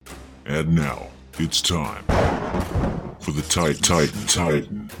And now, it's time for the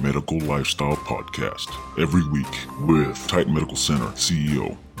Titan Medical Lifestyle Podcast. Every week with Titan Medical Center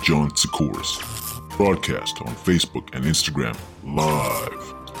CEO John Sikoris. Broadcast on Facebook and Instagram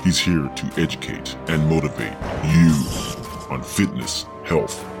live. He's here to educate and motivate you on fitness,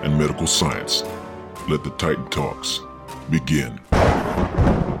 health, and medical science. Let the Titan Talks begin.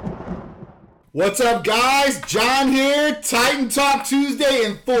 What's up, guys? John here. Titan Talk Tuesday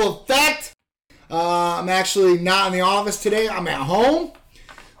in full effect. I'm actually not in the office today. I'm at home.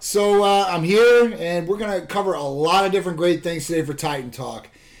 So I'm here, and we're going to cover a lot of different great things today for Titan Talk.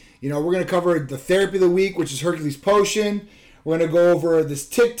 You know, we're going to cover the therapy of the week, which is Hercules Potion. We're going to go over this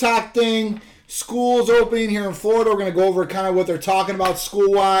TikTok thing. School's opening here in Florida. We're going to go over kind of what they're talking about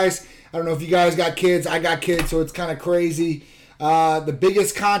school-wise. I don't know if you guys got kids. I got kids, so it's kind of crazy. The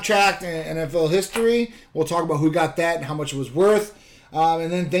biggest contract in NFL history. We'll talk about who got that and how much it was worth.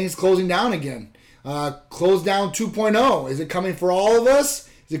 And then things closing down again. Close down 2.0. Is it coming for all of us?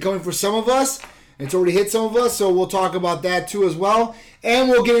 Is it coming for some of us? It's already hit some of us, so we'll talk about that too as well. And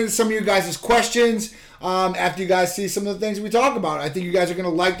we'll get into some of you guys' questions after you guys see some of the things we talk about. I think you guys are going to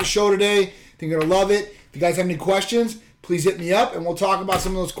like the show today. I think you're going to love it. If you guys have any questions, please hit me up, and we'll talk about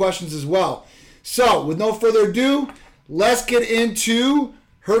some of those questions as well. So, with no further ado, let's get into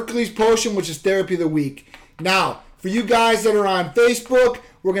Hercules Potion, which is therapy of the week. Now, for you guys that are on Facebook,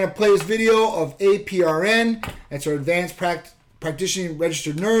 we're going to play this video of APRN. That's our Advanced Practitioner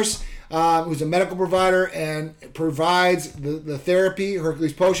Registered Nurse, who's a medical provider and provides the therapy,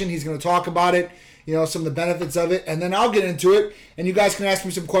 Hercules Potion. He's going to talk about it, you know, some of the benefits of it, and then I'll get into it, and you guys can ask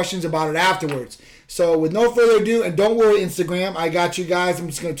me some questions about it afterwards. So with no further ado, and don't worry, Instagram, I got you guys. I'm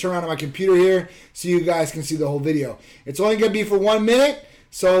just going to turn on my computer here so you guys can see the whole video. It's only going to be for 1 minute,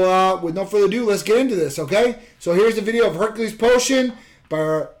 so with no further ado, let's get into this, okay? So here's the video of Hercules Potion by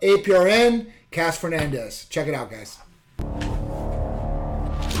our APRN, Cass Fernandez. Check it out, guys.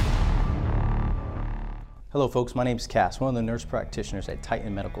 Hello folks, my name is Cass, one of the nurse practitioners at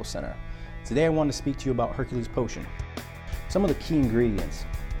Titan Medical Center. Today I want to speak to you about Hercules Potion. Some of the key ingredients: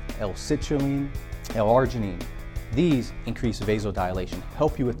 L-citrulline, L-arginine. These increase vasodilation,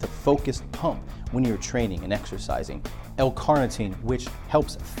 help you with the focused pump when you're training and exercising. L-carnitine, which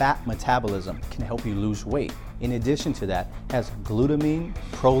helps fat metabolism, can help you lose weight. In addition to that, has glutamine,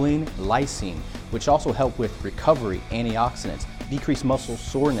 proline, lysine, which also help with recovery, antioxidants, decrease muscle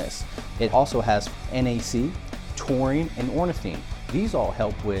soreness. It also has NAC, taurine, and ornithine. These all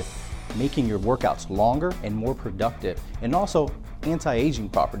help with making your workouts longer and more productive, and also anti-aging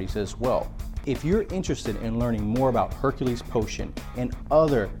properties as well. If you're interested in learning more about Hercules Potion and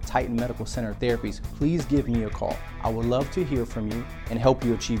other Titan Medical Center therapies, please give me a call. I would love to hear from you and help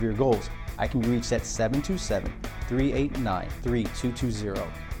you achieve your goals. I can be reached at 727-389-3220.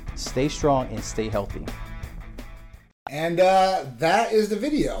 Stay strong and stay healthy. And that is the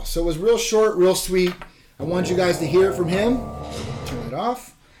video. So it was real short, real sweet. I want you guys to hear it from him. Turn it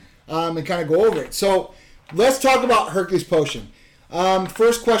off. And kind of go over it. So let's talk about Hercules Potion.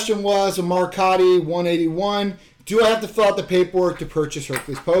 First question was a Marcotti 181. Do I have to fill out the paperwork to purchase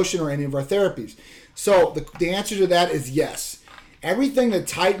Hercules Potion or any of our therapies? So the answer to that is yes. Everything that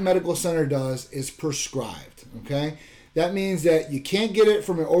Titan Medical Center does is prescribed. Okay, that means that you can't get it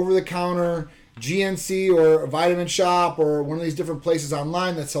from an over-the-counter GNC or a vitamin shop or one of these different places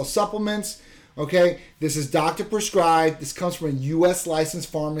online that sell supplements. Okay, this is doctor prescribed. This comes from a U.S. licensed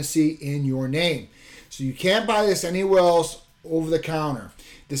pharmacy in your name. So you can't buy this anywhere else over the counter.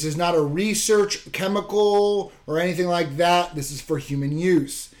 This is not a research chemical or anything like that. This is for human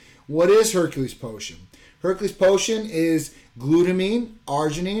use. What is Hercules Potion? Hercules Potion is glutamine,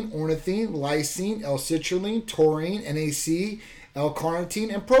 arginine, ornithine, lysine, L-citrulline, taurine, NAC,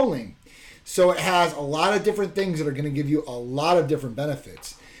 L-carnitine, and proline. So it has a lot of different things that are going to give you a lot of different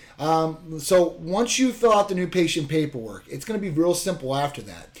benefits. So once you fill out the new patient paperwork, it's going to be real simple after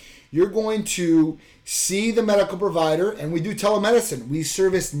that. You're going to see the medical provider, and we do telemedicine. We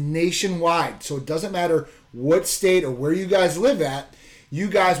service nationwide, so it doesn't matter what state or where you guys live at. You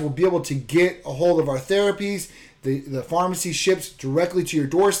guys will be able to get a hold of our therapies. The pharmacy ships directly to your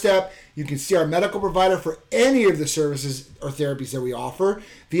doorstep. You can see our medical provider for any of the services or therapies that we offer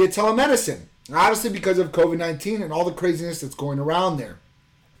via telemedicine. Obviously because of COVID-19 and all the craziness that's going around there.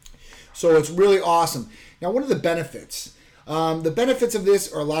 So it's really awesome. Now, what are the benefits? The benefits of this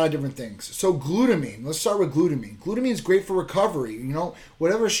are a lot of different things. So glutamine, let's start with glutamine. Glutamine is great for recovery. You know,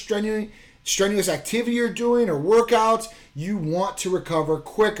 whatever strenuous activity you're doing or workouts, you want to recover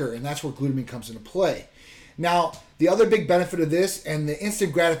quicker, and that's where glutamine comes into play. Now, The other big benefit of this and the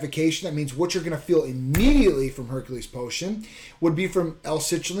instant gratification, that means what you're going to feel immediately from Hercules Potion, would be from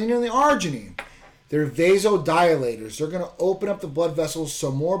L-citrulline and the arginine. They're vasodilators. They're going to open up the blood vessels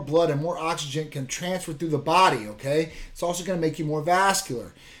so more blood and more oxygen can transfer through the body, okay? It's also going to make you more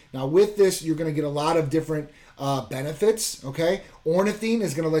vascular. Now, with this, you're going to get a lot of different benefits, okay? Ornithine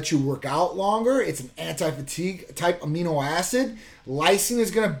is going to let you work out longer. It's an anti-fatigue type amino acid. Lysine is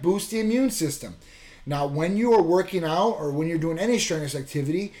going to boost the immune system. Now, when you are working out or when you're doing any strenuous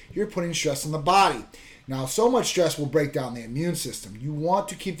activity, you're putting stress on the body. Now, so much stress will break down the immune system. You want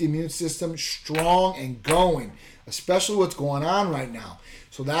to keep the immune system strong and going, especially what's going on right now.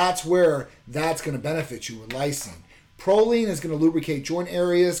 So that's where that's going to benefit you with lysine. Proline is going to lubricate joint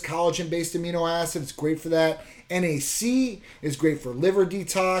areas. Collagen-based amino acid is great for that. NAC is great for liver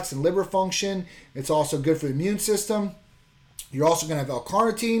detox and liver function. It's also good for the immune system. You're also going to have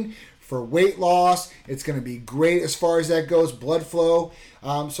L-carnitine for weight loss. It's going to be great as far as that goes, blood flow.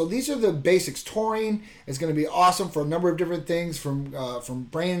 So these are the basics. Taurine is going to be awesome for a number of different things, from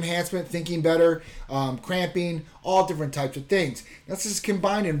brain enhancement, thinking better, cramping, all different types of things. This is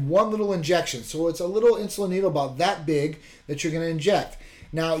combined in one little injection. So it's a little insulin needle about that big that you're going to inject.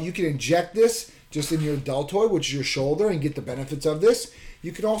 Now, you can inject this just in your deltoid, which is your shoulder, and get the benefits of this.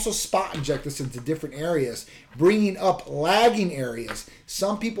 You can also spot inject this into different areas, bringing up lagging areas.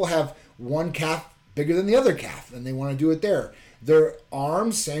 Some people have one calf bigger than the other calf, and they want to do it there. Their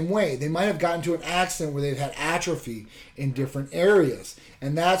arms, same way. They might have gotten to an accident where they've had atrophy in different areas.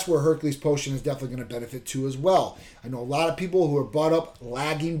 And that's where Hercules Potion is definitely going to benefit too as well. I know a lot of people who are brought up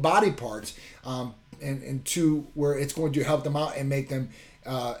lagging body parts, and to where it's going to help them out and make them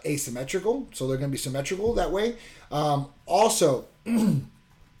asymmetrical. So they're going to be symmetrical that way. Also,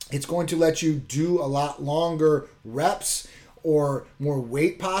 it's going to let you do a lot longer reps or more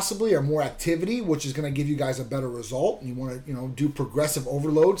weight possibly, or more activity, which is going to give you guys a better result. And you want to, do progressive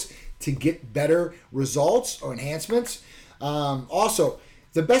overloads to get better results or enhancements. Also,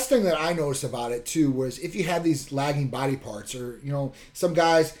 the best thing that I noticed about it too was if you have these lagging body parts, or some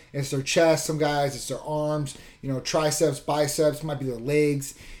guys it's their chest, some guys it's their arms, triceps, biceps, might be their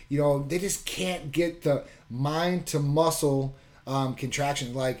legs. They just can't get the mind to muscle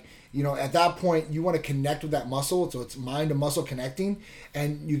contraction. At that point, you want to connect with that muscle, so it's mind to muscle connecting,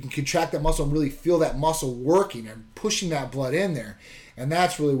 and you can contract that muscle and really feel that muscle working and pushing that blood in there. And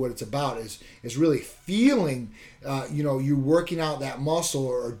that's really what it's about, is really feeling, you working out that muscle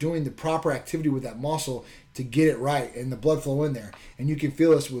or doing the proper activity with that muscle to get it right and the blood flow in there. And you can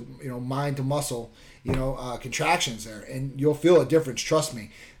feel this with, mind to muscle, contractions there, and you'll feel a difference, trust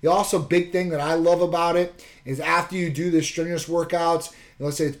me. The also big thing that I love about it is after you do the strenuous workouts,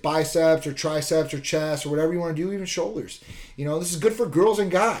 let's say it's biceps or triceps or chest or whatever you want to do, even shoulders. This is good for girls and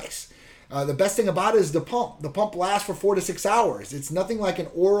guys. The best thing about it is the pump. The pump lasts for 4 to 6 hours. It's nothing like an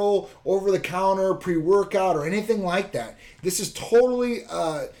oral, over-the-counter, pre-workout, or anything like that. This is totally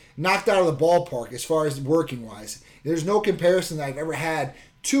knocked out of the ballpark as far as working-wise. There's no comparison that I've ever had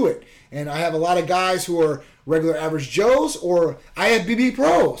to it. And I have a lot of guys who are regular average Joes, or I have BB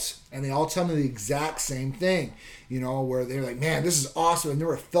pros, and they all tell me the exact same thing, where they're like, man, this is awesome. I've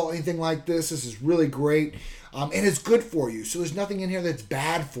never felt anything like this. This is really great. And it's good for you. So there's nothing in here that's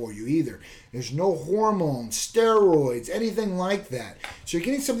bad for you either. There's no hormones, steroids, anything like that. So you're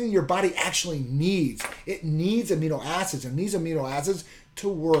getting something your body actually needs. It needs amino acids, and these amino acids to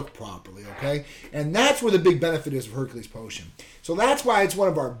work properly, okay? And that's where the big benefit is of Hercules Potion. So that's why it's one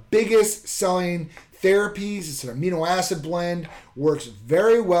of our biggest selling therapies. It's an amino acid blend, works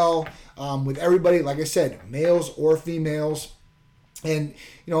very well with everybody, like I said, males or females. And,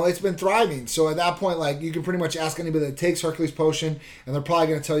 it's been thriving. So at that point, you can pretty much ask anybody that takes Hercules Potion, and they're probably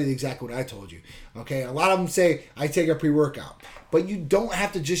going to tell you exactly what I told you. Okay, a lot of them say, I take a pre-workout. But you don't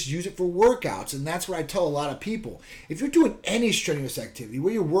have to just use it for workouts, and that's what I tell a lot of people. If you're doing any strenuous activity,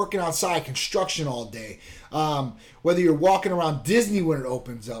 where you're working outside, construction all day, whether you're walking around Disney when it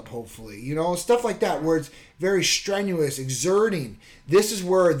opens up, hopefully, stuff like that, where it's very strenuous, exerting, this is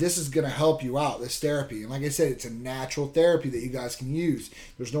where this is going to help you out, this therapy. And like I said, it's a natural therapy that you guys can use.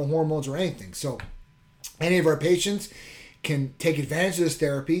 There's no hormones or anything. So any of our patients can take advantage of this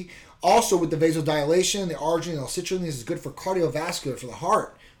therapy. Also, with the vasodilation, the arginine, the L-citrulline, this is good for cardiovascular, for the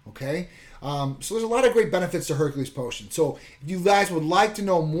heart, okay? So there's a lot of great benefits to Hercules Potion. So if you guys would like to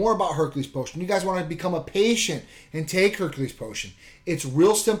know more about Hercules Potion, you guys want to become a patient and take Hercules Potion, it's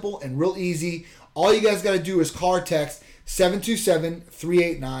real simple and real easy. All you guys got to do is call or text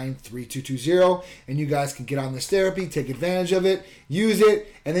 727-389-3220, and you guys can get on this therapy, take advantage of it, use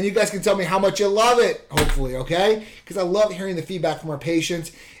it, and then you guys can tell me how much you love it, hopefully, okay? Because I love hearing the feedback from our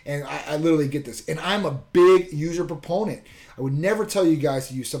patients, and I literally get this. And I'm a big user proponent. I would never tell you guys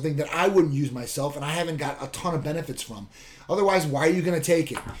to use something that I wouldn't use myself and I haven't got a ton of benefits from. Otherwise, why are you going to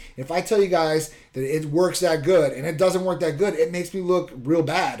take it? If I tell you guys that it works that good and it doesn't work that good, it makes me look real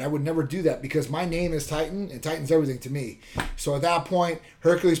bad. I would never do that because my name is Titan and Titan's everything to me. So at that point,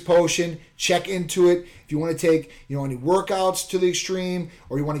 Hercules Potion, check into it. If you want to take, any workouts to the extreme,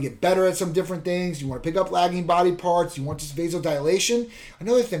 or you want to get better at some different things, you want to pick up lagging body parts, you want this vasodilation.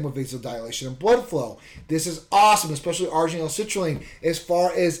 Another thing with vasodilation and blood flow, this is awesome, especially arginine L-citrulline, as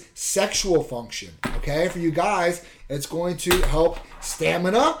far as sexual function. Okay, for you guys, it's going to help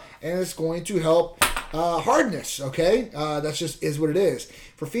stamina and it's going to help hardness. Okay, that's just is what it is.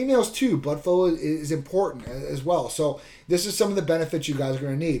 For females too, blood flow is important as well. So this is some of the benefits you guys are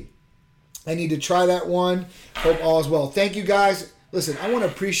going to need. I need to try that one. Hope all is well. Thank you guys. Listen, I want to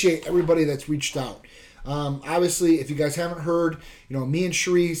appreciate everybody that's reached out. Obviously, if you guys haven't heard, me and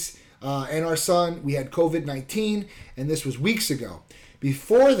Sharice and our son, we had COVID-19, and this was weeks ago.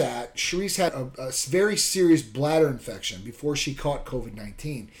 Before that, Sharice had a very serious bladder infection before she caught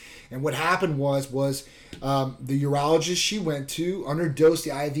COVID-19. And what happened was the urologist she went to underdosed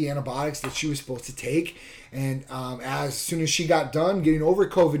the IV antibiotics that she was supposed to take. And as soon as she got done getting over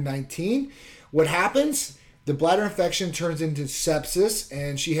COVID-19, what happens? The bladder infection turns into sepsis,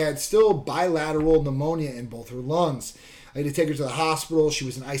 and she had still bilateral pneumonia in both her lungs. I had to take her to the hospital. She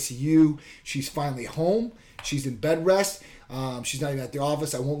was in ICU. She's finally home. She's in bed rest. She's not even at the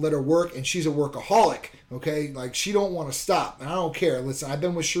office. I won't let her work, and she's a workaholic, okay? Like, she don't want to stop, and I don't care. Listen, I've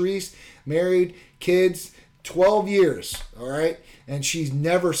been with Sharice, married, kids, 12 years, all right? And she's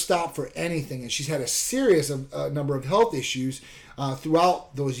never stopped for anything, and she's had a serious number of health issues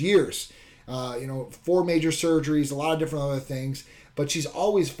throughout those years. 4 major surgeries, a lot of different other things. But she's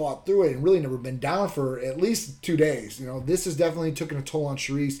always fought through it and really never been down for at least 2 days. This has definitely taken a toll on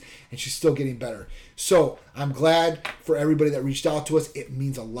Sharice, and she's still getting better. So I'm glad for everybody that reached out to us. It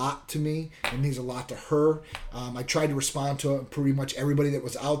means a lot to me. It means a lot to her. I tried to respond to pretty much everybody that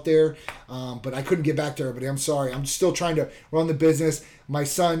was out there, but I couldn't get back to everybody. I'm sorry. I'm still trying to run the business. My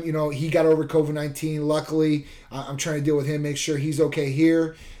son, he got over COVID-19. Luckily, I'm trying to deal with him, make sure he's okay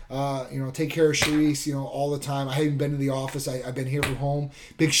here. Take care of Sharice, all the time. I haven't been to the office. I've been here from home.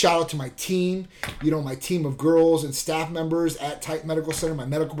 Big shout out to my team, my team of girls and staff members at Titan Medical Center, my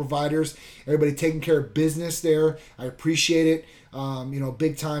medical providers, everybody taking care of business there. I appreciate it.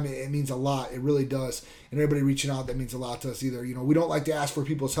 Big time. It means a lot. It really does. And everybody reaching out, that means a lot to us either. We don't like to ask for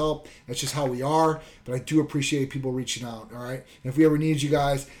people's help. That's just how we are. But I do appreciate people reaching out. All right. And if we ever need you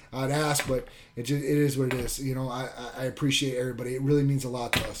guys, I'd ask. But it is what it is. I appreciate everybody. It really means a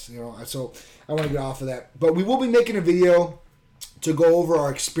lot to us. So I want to get off of that. But we will be making a video to go over our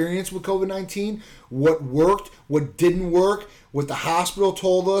experience with COVID-19, what worked, what didn't work, what the hospital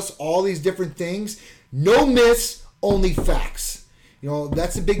told us, all these different things. No myths, only facts.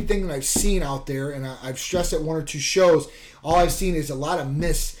 That's a big thing that I've seen out there, and I've stressed at 1 or 2 shows. All I've seen is a lot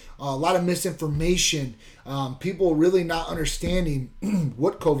of misinformation, people really not understanding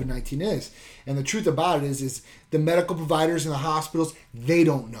what COVID-19 is. And the truth about it is the medical providers in the hospitals, they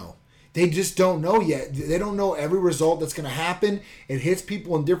don't know. They just don't know yet. They don't know every result that's going to happen. It hits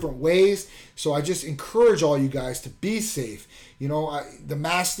people in different ways. So I just encourage all you guys to be safe. The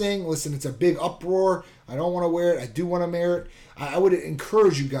mask thing, listen, it's a big uproar. I don't want to wear it. I do want to wear it. I would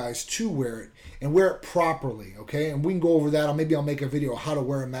encourage you guys to wear it and wear it properly, okay? And we can go over that. Maybe I'll make a video on how to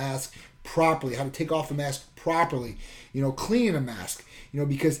wear a mask properly, how to take off a mask properly, cleaning a mask,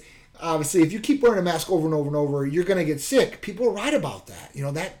 because obviously, if you keep wearing a mask over and over and over, you're going to get sick. People are right about that.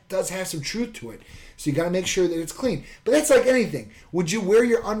 That does have some truth to it. So you got to make sure that it's clean. But that's like anything. Would you wear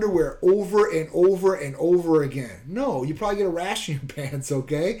your underwear over and over and over again? No, you probably get a rash in your pants,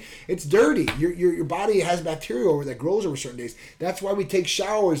 okay? It's dirty. Your body has bacteria over that grows over certain days. That's why we take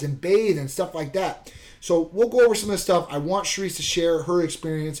showers and bathe and stuff like that. So we'll go over some of this stuff. I want Sharice to share her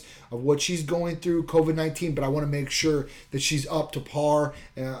experience of what she's going through, COVID-19, but I want to make sure that she's up to par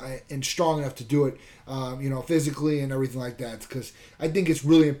and strong enough to do it, physically and everything like that, because I think it's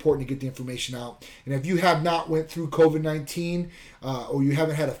really important to get the information out. And if you have not went through COVID-19 or you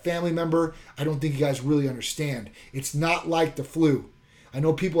haven't had a family member, I don't think you guys really understand. It's not like the flu. I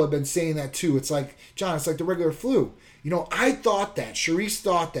know people have been saying that too. It's like, John, it's like the regular flu. I thought that. Sharice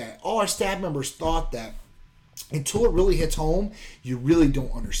thought that. All our staff members thought that. until it really hits home, you really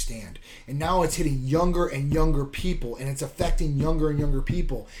don't understand. And now it's hitting younger and younger people, and it's affecting younger and younger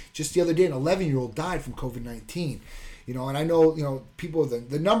people. Just the other day, an 11-year-old died from COVID-19. You know, and I know, you know, people,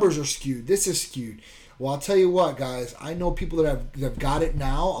 the numbers are skewed. This is skewed. Well, I'll tell you what, guys. I know people that have got it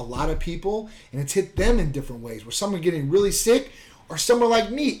now, a lot of people, and it's hit them in different ways, where some are getting really sick, or some are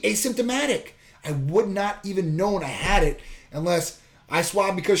like me, asymptomatic. I would not even known I had it unless I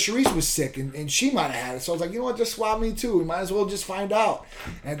swabbed because Sharice was sick and she might have had it. So I was like, you know what, just swab me too. We might as well just find out.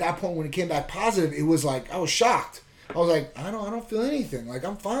 And at that point, when it came back positive, it was like, I was shocked. I was like, I don't feel anything. Like,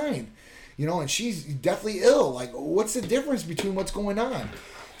 I'm fine. You know, and she's definitely ill. Like, what's the difference between what's going on?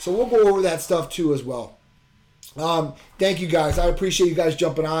 So we'll go over that stuff too as well. Thank you guys. I appreciate you guys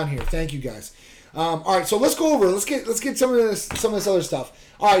jumping on here. Thank you guys. All right, so let's go over. Let's get some of this other stuff.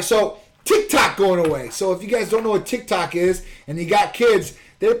 All right, so TikTok going away. So if you guys don't know what TikTok is and you got kids,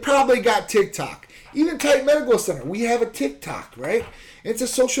 they probably got TikTok. Even Titan Medical Center, we have a TikTok, right? It's a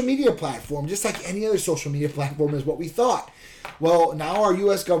social media platform, just like any other social media platform is what we thought. Well, now our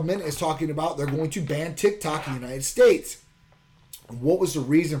U.S. government is talking about they're going to ban TikTok in the United States. What was the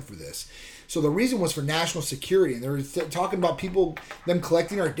reason for this? So the reason was for national security, and they were talking about them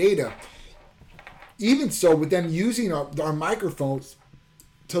collecting our data. Even so, with them using our microphones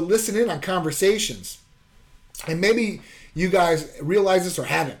to listen in on conversations. And maybe you guys realize this or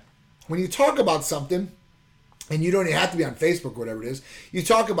haven't. When you talk about something, and you don't even have to be on Facebook or whatever it is, you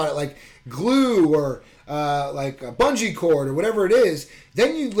talk about it like glue or like a bungee cord or whatever it is,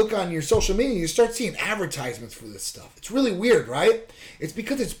 then you look on your social media and you start seeing advertisements for this stuff. It's really weird, right? It's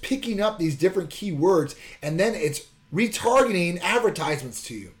because it's picking up these different keywords and then it's retargeting advertisements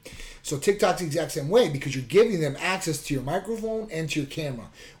to you. So TikTok's the exact same way because you're giving them access to your microphone and to your camera.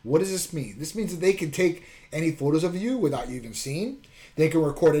 What does this mean? This means that they can take any photos of you without you even seeing. They can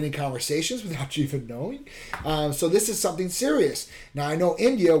record any conversations without you even knowing. So this is something serious. Now, I know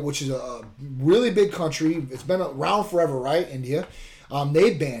India, which is a really big country. It's been around forever, right? India.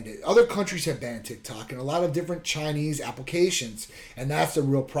 They banned it. Other countries have banned TikTok and a lot of different Chinese applications. And that's the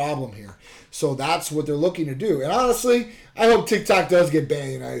real problem here. So that's what they're looking to do. And honestly, I hope TikTok does get banned in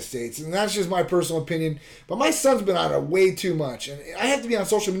the United States. And that's just my personal opinion. But my son's been on it way too much. And I have to be on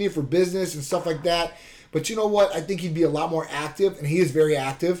social media for business and stuff like that. But you know what? I think he'd be a lot more active. And he is very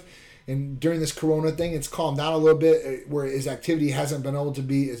active. And during this corona thing, it's calmed down a little bit where his activity hasn't been able to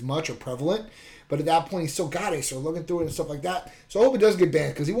be as much or prevalent. But at that point, he still got it. So looking through it and stuff like that. So I hope it does get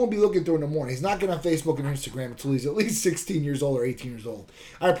banned because he won't be looking through it in the morning. He's not getting on Facebook and Instagram until he's at least 16 years old or 18 years old.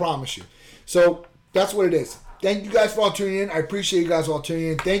 I promise you. So that's what it is. Thank you guys for all tuning in. I appreciate you guys all tuning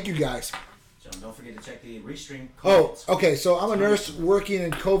in. Thank you guys. So don't forget to check the Restream Oh, comments. okay. So I'm a nurse working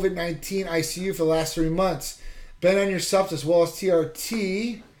in COVID-19 ICU for the last 3 months. Been on your subs as well as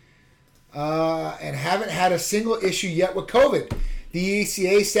TRT and haven't had a single issue yet with COVID. The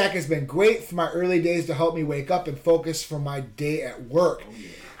ECA stack has been great for my early days to help me wake up and focus for my day at work. Oh, yeah.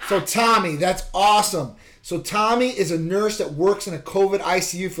 So Tommy, that's awesome. So Tommy is a nurse that works in a COVID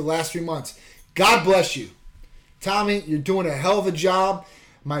ICU for the last 3 months. God bless you. Tommy, you're doing a hell of a job.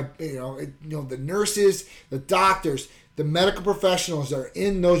 The nurses, the doctors, the medical professionals that are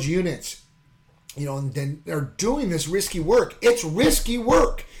in those units, and then they're doing this risky work. It's risky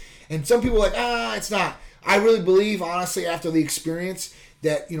work. And some people are like, it's not. I really believe, honestly, after the experience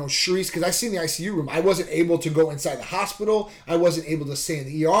that, Sharice, because I seen the ICU room, I wasn't able to go inside the hospital. I wasn't able to stay in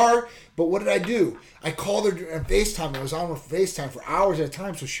the ER. But what did I do? I called her on FaceTime. I was on with FaceTime for hours at a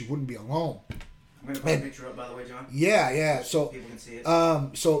time so she wouldn't be alone. I'm going to put a picture up, by the way, John. Yeah. So people can see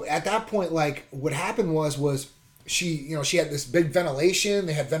it. So at that point, like, what happened was she, she had this big ventilation.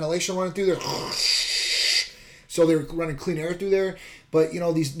 They had ventilation running through there. So they were running clean air through there. But,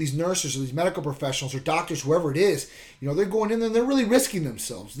 these nurses or these medical professionals or doctors, whoever it is, they're going in there and they're really risking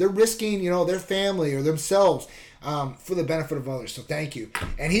themselves. They're risking, their family or themselves for the benefit of others. So thank you.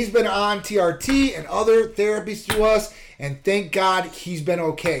 And he's been on TRT and other therapies to us. And thank God he's been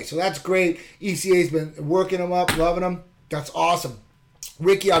okay. So that's great. ECA's been working him up, loving him. That's awesome.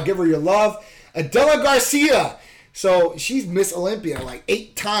 Ricky, I'll give her your love. Adela Garcia. So she's Miss Olympia, like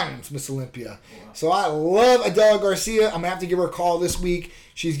 8 times Miss Olympia. So I love Adela Garcia. I'm going to have to give her a call this week.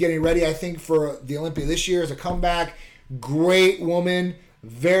 She's getting ready, I think, for the Olympia this year as a comeback. Great woman.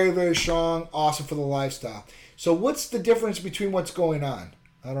 Very, very strong. Awesome for the lifestyle. So what's the difference between what's going on?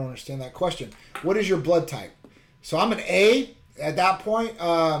 I don't understand that question. What is your blood type? So I'm an A, at that point,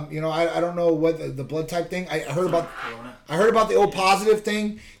 I don't know what the blood type thing. I heard about Corona. I heard about the O positive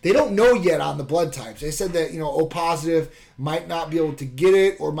thing. They don't know yet on the blood types. They said that O positive might not be able to get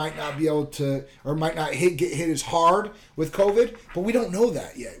it, or might not be able to, or might not get hit as hard with COVID. But we don't know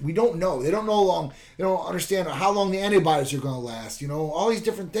that yet. We don't know. They don't know long. They don't understand how long the antibodies are going to last. All these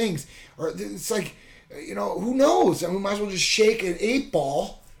different things. Or it's like, who knows? I mean, we might as well just shake an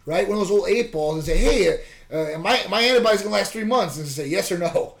 8-ball, right? One of those old 8-balls, and say, hey. My antibodies gonna last 3 months, and say yes or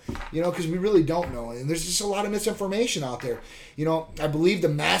no, because we really don't know, and there's just a lot of misinformation out there. I believe the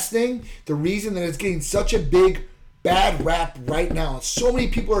mask thing, the reason that it's getting such a big bad rap right now, and so many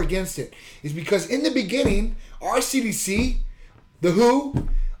people are against it, is because in the beginning, our CDC, the WHO,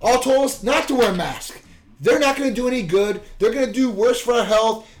 all told us not to wear masks. They're not going to do any good. They're going to do worse for our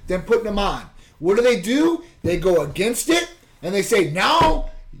health than putting them on. What do? They go against it, and they say, now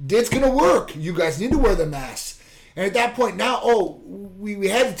it's going to work. You guys need to wear the masks. And at that point now, we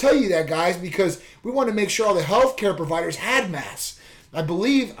had to tell you that, guys, because we want to make sure all the healthcare providers had masks. I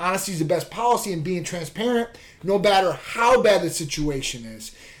believe honesty is the best policy in being transparent, no matter how bad the situation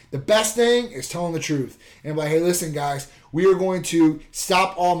is. The best thing is telling the truth. And like, hey, listen, guys, we are going to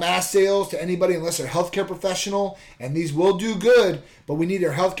stop all mask sales to anybody unless they're a healthcare professional, and these will do good, but we need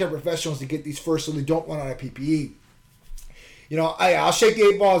our healthcare professionals to get these first so they don't run out of PPE. I'll shake the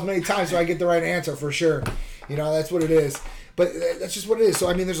 8-ball as many times so I get the right answer for sure. That's what it is. But that's just what it is.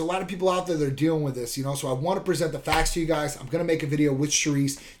 So, there's a lot of people out there that are dealing with this, So I want to present the facts to you guys. I'm going to make a video with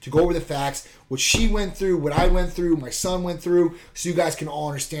Sharice to go over the facts, what she went through, what I went through, my son went through, so you guys can all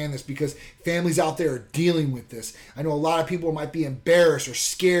understand this, because families out there are dealing with this. I know a lot of people might be embarrassed or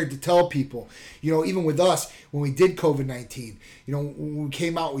scared to tell people. Even with us, when we did COVID-19, when we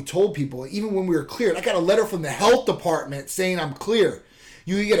came out, we told people, even when we were cleared. I got a letter from the health department saying I'm clear.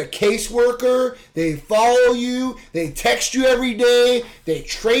 You get a caseworker, they follow you, they text you every day, they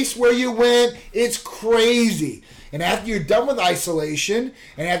trace where you went. It's crazy. And after you're done with isolation,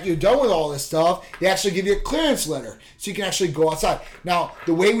 and after you're done with all this stuff, they actually give you a clearance letter so you can actually go outside. Now,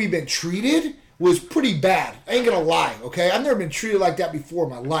 the way we've been treated was pretty bad. I ain't gonna lie, okay? I've never been treated like that before in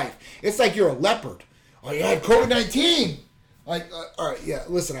my life. It's like you're a leopard. Oh, you had COVID-19. All right, yeah,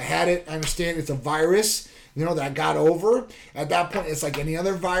 listen, I had it. I understand it's a virus, that I got over. At that point, it's like any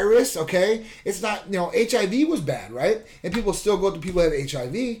other virus, okay? It's not, HIV was bad, right? And people still go to people who have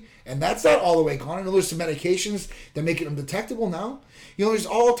HIV, and that's not all the way gone. I know there's some medications that make it undetectable now. There's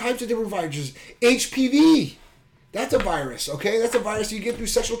all types of different viruses. HPV, that's a virus, okay? That's a virus you get through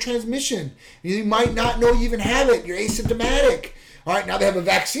sexual transmission. You might not know you even have it. You're asymptomatic. All right, now they have a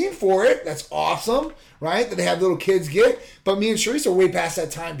vaccine for it. That's awesome, right? That they have little kids get. But me and Sharice are way past that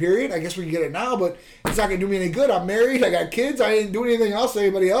time period. I guess we can get it now, but it's not going to do me any good. I'm married. I got kids. I didn't do anything else to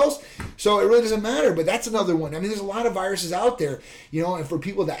anybody else. So it really doesn't matter. But that's another one. There's a lot of viruses out there, and for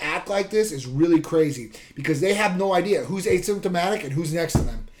people to act like this is really crazy because they have no idea who's asymptomatic and who's next to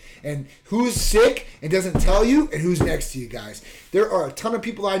them. And who's sick and doesn't tell you, and who's next to you, guys. There are a ton of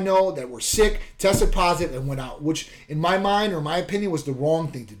people I know that were sick, tested positive, and went out, which in my mind or my opinion was the wrong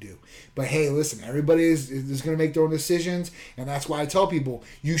thing to do. But hey, listen, everybody is going to make their own decisions, and that's why I tell people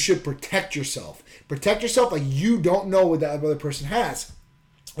you should protect yourself. Protect yourself like you don't know what that other person has.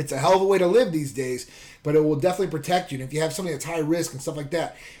 It's a hell of a way to live these days, but it will definitely protect you. And if you have something that's high risk and stuff like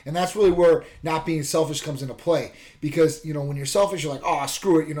that, and that's really where not being selfish comes into play. Because, when you're selfish, you're like, oh,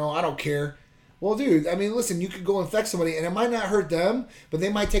 screw it, I don't care. Well, dude, listen, you could go infect somebody, and it might not hurt them, but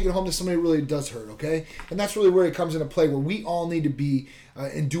they might take it home to somebody it really does hurt, okay? And that's really where it comes into play, where we all need to be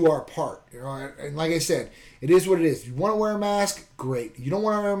and do our part. And like I said, it is what it is. If you want to wear a mask, great. If you don't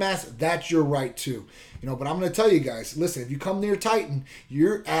want to wear a mask, that's your right too. But I'm going to tell you guys, listen, if you come near Titan,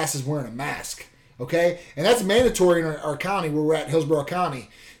 your ass is wearing a mask, okay? And that's mandatory in our county where we're at, Hillsborough County.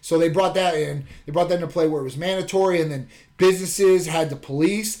 So they brought that in. They brought that into play where it was mandatory, and then businesses had to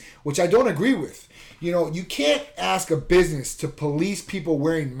police, which I don't agree with. You can't ask a business to police people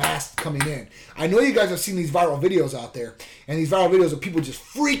wearing masks coming in. I know you guys have seen these viral videos out there, and these viral videos of people just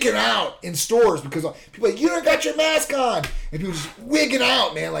freaking out in stores because people are like, you don't got your mask on, and people just wigging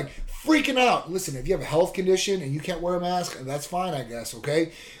out, man, like freaking out. Listen, if you have a health condition and you can't wear a mask, that's fine, I guess,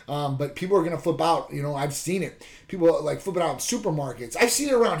 okay? But people are going to flip out. I've seen it. People like flipping out in supermarkets. I've seen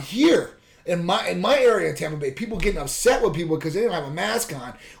it around here. In my area in Tampa Bay, people getting upset with people because they didn't have a mask on.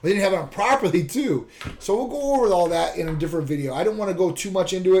 Or they didn't have it on properly, too. So we'll go over all that in a different video. I don't want to go too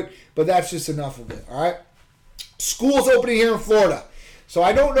much into it, but that's just enough of it, all right? School's opening here in Florida. So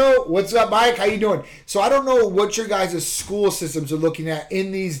I don't know. What's up, Mike? How you doing? So I don't know what your guys' school systems are looking at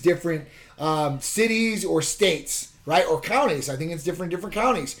in these different cities or states, right? Or counties. I think it's different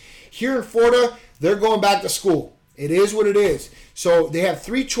counties. Here in Florida, they're going back to school. It is what it is. So they have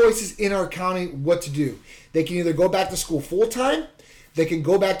 3 choices in our county what to do. They can either go back to school full-time, they can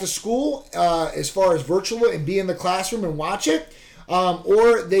go back to school as far as virtual and be in the classroom and watch it,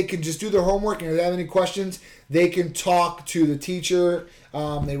 or they can just do their homework, and if they have any questions, they can talk to the teacher.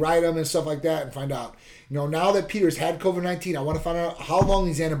 They write them and stuff like that and find out. Now that Peter's had COVID-19, I want to find out how long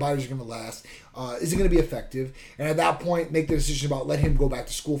these antibodies are going to last. Is it going to be effective? And at that point, make the decision about letting him go back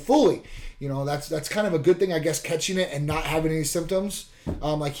to school fully. That's kind of a good thing, I guess, catching it and not having any symptoms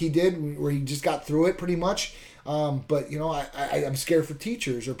like he did, where he just got through it pretty much. But I'm scared for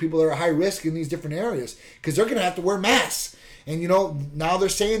teachers or people that are high risk in these different areas because they're going to have to wear masks. And now they're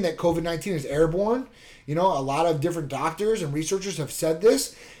saying that COVID-19 is airborne. A lot of different doctors and researchers have said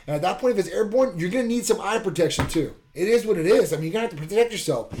this. And at that point, if it's airborne, you're going to need some eye protection too. It is what it is. I mean, you're going to have to protect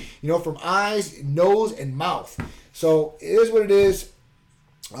yourself, from eyes, nose, and mouth. So it is what it is.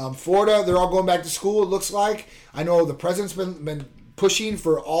 Florida, they're all going back to school, it looks like. I know the president's been pushing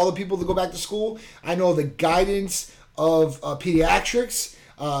for all the people to go back to school. I know the guidance of pediatrics,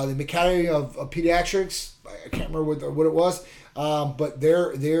 the Academy of Pediatrics, I can't remember what it was, but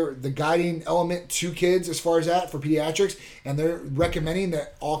they're the guiding element to kids as far as that for pediatrics, and they're recommending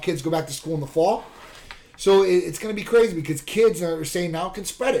that all kids go back to school in the fall. So it's going to be crazy because kids are saying now can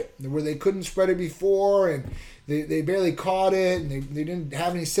spread it, where they couldn't spread it before, and they barely caught it, and they didn't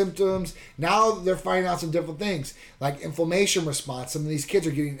have any symptoms. Now they're finding out some different things, like inflammation response. Some of these kids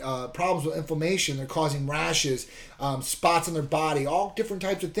are getting problems with inflammation. They're causing rashes, spots on their body, all different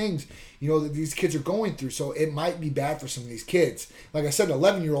types of things, that these kids are going through. So it might be bad for some of these kids. Like I said, an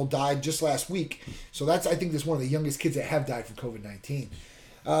 11-year-old died just last week. So I think that's one of the youngest kids that have died from COVID-19.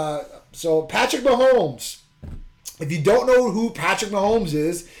 So Patrick Mahomes, if you don't know who Patrick Mahomes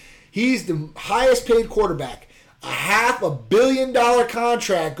is, he's the highest paid quarterback. $500 million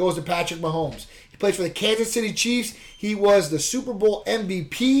contract goes to Patrick Mahomes. He plays for the Kansas City Chiefs. He was the Super Bowl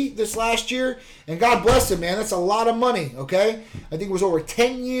MVP this last year, and God bless him, man. That's a lot of money, okay? I think it was over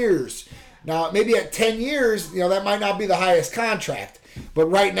 10 years. Now, maybe at 10 years, that might not be the highest contract. But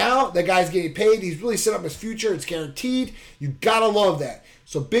right now, that guy's getting paid. He's really set up his future. It's guaranteed. You got to love that.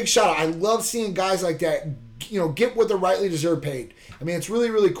 So big shout out. I love seeing guys like that, get what they're rightly deserved paid. I mean, it's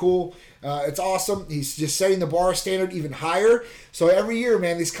really, really cool. It's awesome. He's just setting the bar standard even higher. So every year,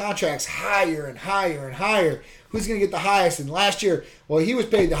 man, these contracts higher and higher and higher. Who's going to get the highest? And last year, well, he was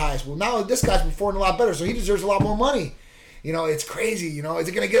paid the highest. Well, now this guy's performing a lot better, so he deserves a lot more money. It's crazy. Is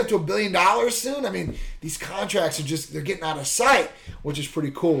it going to get up to $1 billion soon? I mean, these contracts are they're getting out of sight, which is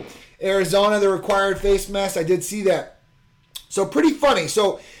pretty cool. Arizona, the required face mask. I did see that. So pretty funny.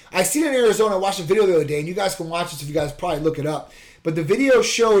 So I seen in Arizona, I watched a video the other day, and you guys can watch this if you guys probably look it up. But the video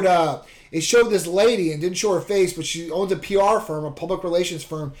showed this lady, and didn't show her face, but she owns a PR firm, a public relations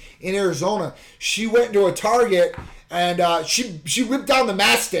firm in Arizona. She went into a Target, and she ripped down the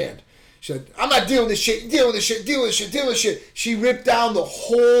mask stand. She said, I'm not dealing with this shit, dealing with this shit, dealing with this shit, dealing with this shit. She ripped down the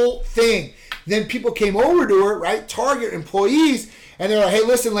whole thing. Then people came over to her, right, Target employees, and they're like, hey,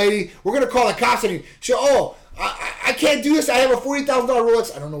 listen, lady, we're going to call the cops on you. She said, I can't do this. I have a $40,000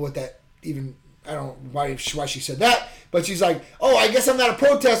 Rolex. I don't know what that even, I don't know why she said that. But she's like, I guess I'm not a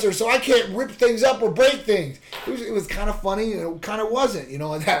protester, so I can't rip things up or break things. It was kind of funny, and it kind of wasn't.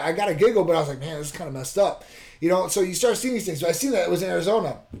 I got a giggle, but I was like, man, this is kind of messed up. So you start seeing these things. So I seen that it was in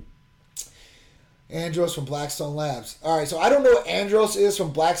Arizona. Andros from Blackstone Labs. All right, so I don't know what Andros is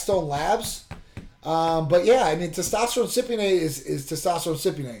from Blackstone Labs. But yeah, I mean, testosterone cypionate is testosterone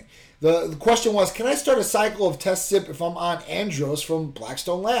cypionate. The question was, can I start a cycle of test sip if I'm on Andros from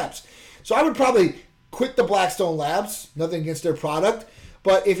Blackstone Labs? So I would probably quit the Blackstone Labs, nothing against their product,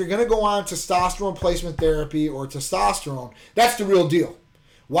 but if you're going to go on testosterone replacement therapy or testosterone, that's the real deal.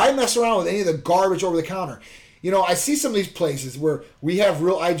 Why mess around with any of the garbage over the counter? I see some of these places where we have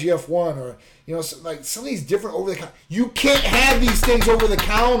real IGF-1 or, like some of these different over the counter. You can't have these things over the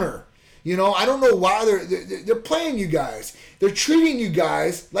counter. I don't know why they're playing you guys. They're treating you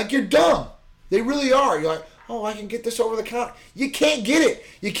guys like you're dumb. They really are. You're like, I can get this over the counter. You can't get it.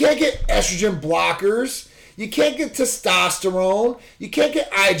 You can't get estrogen blockers. You can't get testosterone. You can't get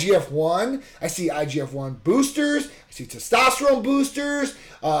IGF-1. I see IGF-1 boosters. I see testosterone boosters.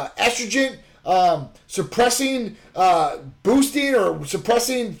 Estrogen suppressing, boosting or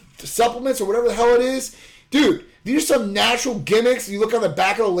suppressing supplements or whatever the hell it is. Dude, these are some natural gimmicks. You look on the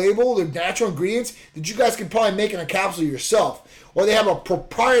back of the label, they're natural ingredients that you guys can probably make in a capsule yourself. Or they have a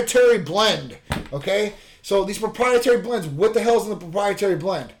proprietary blend, okay? So these proprietary blends, what the hell is in the proprietary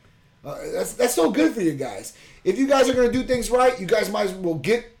blend? That's no good for you guys. If you guys are going to do things right, you guys might as well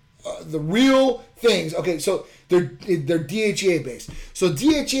get the real things. Okay, so they're DHEA based. So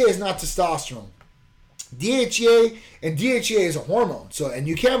DHEA is not testosterone. DHEA, and DHEA is a hormone, and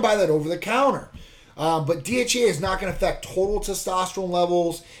you can buy that over the counter. But DHEA is not going to affect total testosterone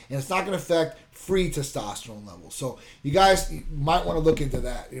levels, and it's not going to affect free testosterone levels. So you guys might want to look into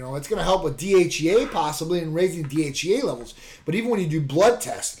that. It's going to help with DHEA possibly in raising DHEA levels. But even when you do blood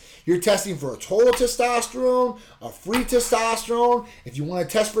tests, you're testing for a total testosterone, a free testosterone. If you want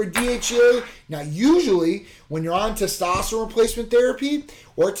to test for DHEA, now usually when you're on testosterone replacement therapy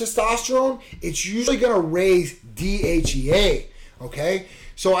or testosterone, it's usually going to raise DHEA. Okay?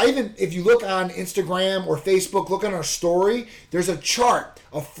 So if you look on Instagram or Facebook, look on our story, there's a chart,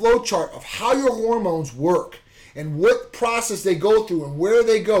 a flow chart of how your hormones work and what process they go through and where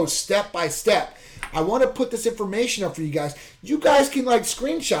they go step by step. I want to put this information up for you guys. You guys can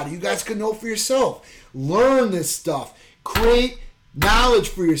screenshot it. You guys can know for yourself. Learn this stuff. Create knowledge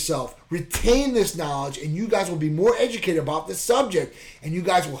for yourself. Retain this knowledge, and you guys will be more educated about this subject, and you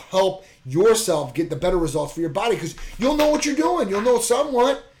guys will help yourself get the better results for your body because you'll know what you're doing. You'll know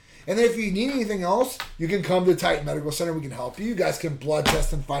somewhat. And then if you need anything else, you can come to Titan Medical Center. We can help you. You guys can blood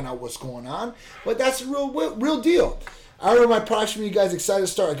test and find out what's going on. But that's the real deal. I remember my products from you guys excited to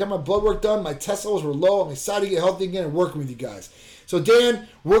start. I got my blood work done. My test levels were low. I'm excited to get healthy again and working with you guys. So Dan,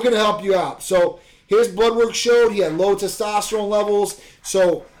 we're going to help you out. So his blood work showed he had low testosterone levels.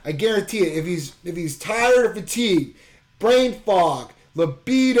 So I guarantee it, if he's tired or fatigued, brain fog,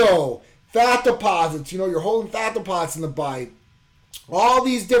 libido, fat deposits, you're holding fat deposits in the body. All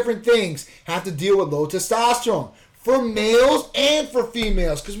these different things have to deal with low testosterone for males and for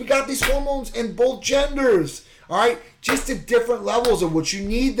females because we got these hormones in both genders. All right, just at different levels of what you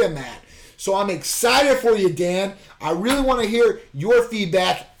need them at. So I'm excited for you, Dan. I really want to hear your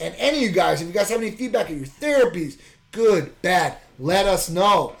feedback and any of you guys. If you guys have any feedback on your therapies, good, bad, let us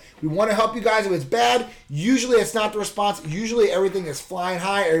know. We want to help you guys. If it's bad, usually it's not the response. Usually everything is flying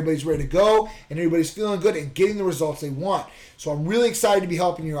high. Everybody's ready to go, and everybody's feeling good and getting the results they want. So I'm really excited to be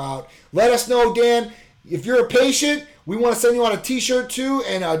helping you out. Let us know, Dan. If you're a patient, we want to send you on a t-shirt too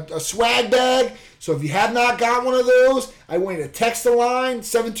and a swag bag. So if you have not got one of those, I want you to text the line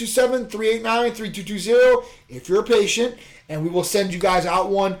 727-389-3220 if you're a patient, and we will send you guys out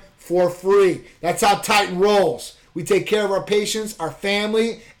one for free. That's how Titan rolls. We take care of our patients, our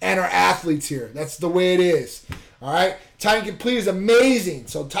family, and our athletes here. That's the way it is. All right? Titan Complete is amazing.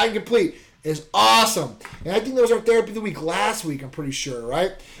 So Titan Complete is awesome. And I think that was our therapy of the week last week, I'm pretty sure,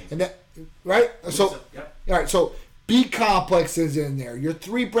 right? And that, right? So, yep. All right, so B-complex is in there. Your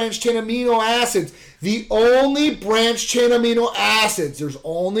 3 branched chain amino acids. The only branched chain amino acids. There's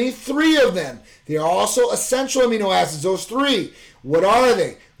only 3 of them. They are also essential amino acids, those 3. What are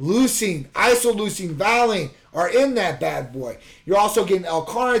they? Leucine, isoleucine, valine are in that bad boy. You're also getting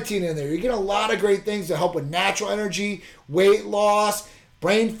L-carnitine in there. You're getting a lot of great things to help with natural energy, weight loss,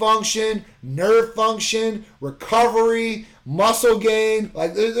 brain function, nerve function, recovery, muscle gain.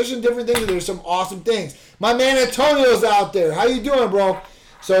 There's some different things. There's some awesome things. My man Antonio's out there. How you doing, bro?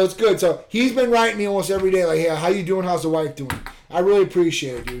 So it's good. So he's been writing me almost every day, hey, how you doing? How's the wife doing? I really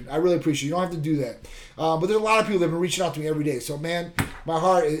appreciate it, dude. I really appreciate it. You don't have to do that. But there's a lot of people that have been reaching out to me every day. So, man, my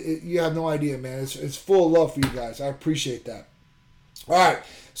heart, you have no idea, man. It's full of love for you guys. I appreciate that. All right.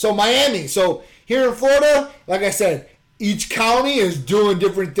 So, Miami. So, here in Florida, like I said, each county is doing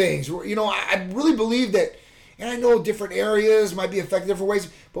different things. I really believe that, and I know different areas might be affected different ways,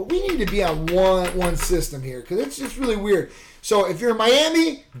 but we need to be on one system here because it's just really weird. So if you're in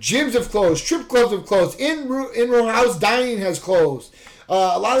Miami, gyms have closed, strip clubs have closed, in-room house dining has closed.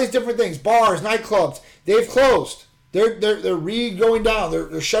 A lot of these different things, bars, nightclubs, they've closed. They're going down.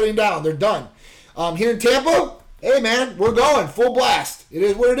 They're shutting down. They're done. Here in Tampa, hey man, we're going full blast. It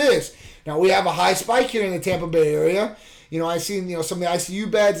is what it is. Now we have a high spike here in the Tampa Bay area. I've seen some of the ICU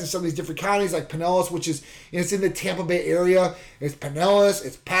beds in some of these different counties like Pinellas, which is it's in the Tampa Bay area. It's Pinellas,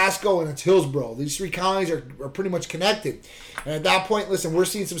 it's Pasco, and it's Hillsborough. These 3 counties are pretty much connected. And at that point, listen, we're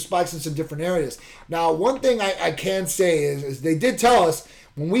seeing some spikes in some different areas. Now, one thing I can say is they did tell us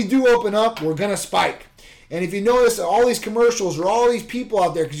when we do open up, we're going to spike. And if you notice all these commercials or all these people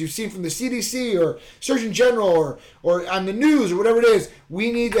out there, because you've seen from the CDC or Surgeon General or on the news or whatever it is,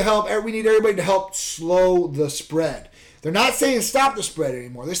 we need everybody to help slow the spread. They're not saying stop the spread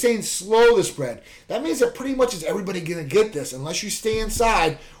anymore. They're saying slow the spread. That means that pretty much is everybody going to get this unless you stay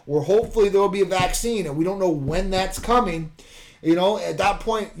inside, or hopefully there will be a vaccine, and we don't know when that's coming. At that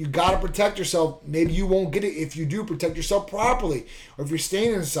point, you got to protect yourself. Maybe you won't get it if you do protect yourself properly, or if you're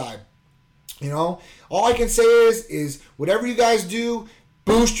staying inside. All I can say is whatever you guys do,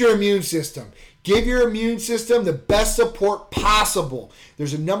 boost your immune system. Give your immune system the best support possible.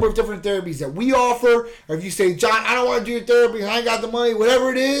 There's a number of different therapies that we offer. Or if you say, John, I don't want to do therapy, I ain't got the money,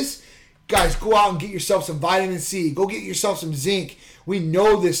 whatever it is, Guys, go out and get yourself some vitamin C. Go get yourself some zinc. We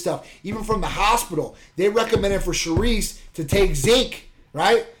know this stuff. Even from the hospital, they recommended for Sharice to take zinc,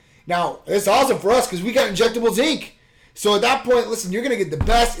 right? Now, it's awesome for us because we got injectable zinc. So at that point, listen, you're going to get the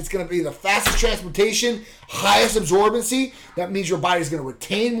best. It's going to be the fastest transportation, highest absorbency. That means your body's going to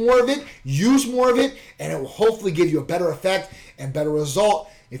retain more of it, use more of it, and it will hopefully give you a better effect and better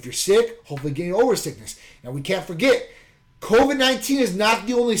result. If you're sick, hopefully getting over sickness. Now, we can't forget, COVID-19 is not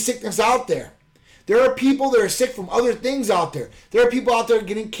the only sickness out there. There are people that are sick from other things out there. There are people out there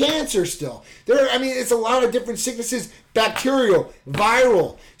getting cancer still. It's a lot of different sicknesses, bacterial,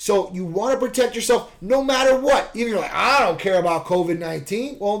 viral. So you want to protect yourself no matter what. Even you're like, I don't care about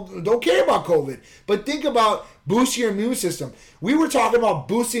COVID-19. Well, don't care about COVID. But think about boosting your immune system. We were talking about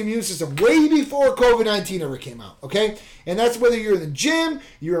boosting the immune system way before COVID-19 ever came out, okay? And that's whether you're in the gym,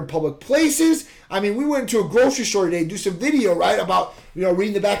 you're in public places. We went into a grocery store today, do some video, right, about,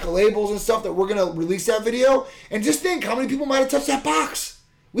 reading the back of labels and stuff, that we're going to release that video. And just think how many people might have touched that box.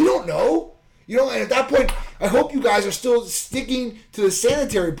 We don't know. And at that point, I hope you guys are still sticking to the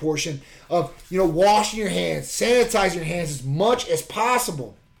sanitary portion of, washing your hands, sanitizing your hands as much as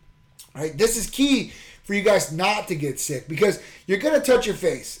possible. All right, this is key for you guys not to get sick because you're going to touch your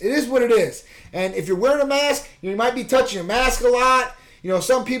face. It is what it is. And if you're wearing a mask, you might be touching your mask a lot.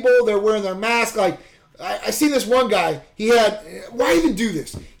 Some people, they're wearing their mask like, I seen this one guy, why even do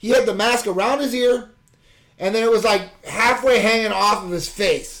this? He had the mask around his ear and then it was like halfway hanging off of his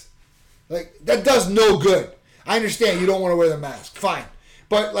face. Like, that does no good. I understand you don't want to wear the mask. Fine.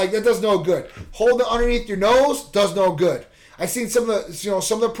 But, that does no good. Hold it underneath your nose does no good. I've seen some of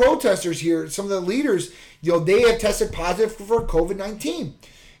the protesters here, some of the leaders, they have tested positive for COVID-19.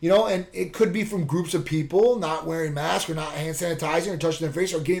 And it could be from groups of people not wearing masks or not hand sanitizing or touching their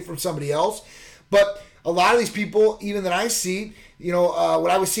face or getting it from somebody else. But a lot of these people, even that I see,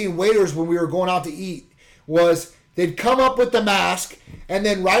 what I was seeing waiters when we were going out to eat was they'd come up with the mask, and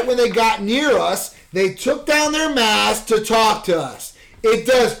then right when they got near us, they took down their mask to talk to us. It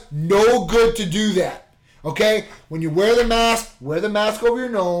does no good to do that, okay? When you wear the mask over your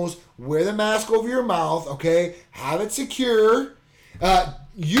nose, wear the mask over your mouth, okay? Have it secure.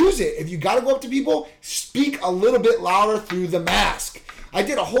 Use it. If you got to go up to people, speak a little bit louder through the mask. I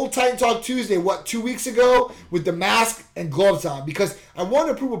did a whole Titan Talk Tuesday, 2 weeks ago, with the mask and gloves on because I wanted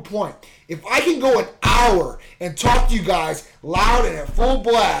to prove a point. If I can go an hour and talk to you guys loud and at full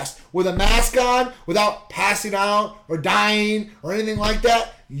blast with a mask on without passing out or dying or anything like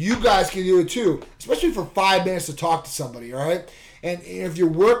that, you guys can do it too, especially for 5 minutes to talk to somebody, all right? And if you're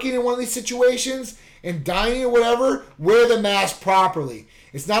working in one of these situations and dining or whatever, wear the mask properly.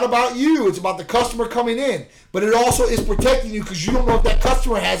 It's not about you. It's about the customer coming in. But it also is protecting you because you don't know if that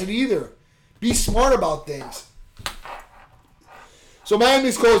customer has it either. Be smart about things. So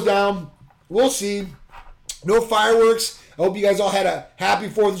Miami's closed down. We'll see. No fireworks. I hope you guys all had a happy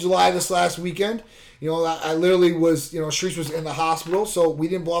 4th of July this last weekend. I literally was, Sharice was in the hospital, so we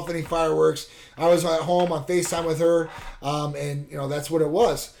didn't blow off any fireworks. I was at home on FaceTime with her, and that's what it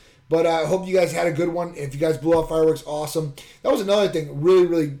was. But I hope you guys had a good one. If you guys blew off fireworks, awesome. That was another thing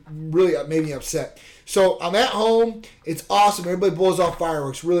really made me upset. So I'm at home. It's awesome. Everybody blows off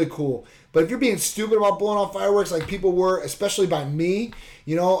fireworks. Really cool. But if you're being stupid about blowing off fireworks like people were, especially by me,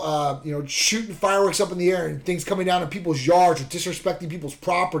 shooting fireworks up in the air and things coming down in people's yards or disrespecting people's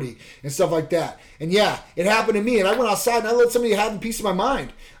property and stuff like that. And yeah, it happened to me. And I went outside and I let somebody have a piece of my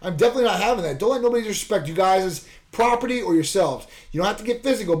mind. I'm definitely not having that. Don't let nobody disrespect you guys' property or yourselves. You don't have to get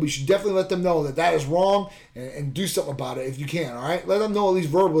physical, but you should definitely let them know that is wrong and do something about it if you can, all right? Let them know at least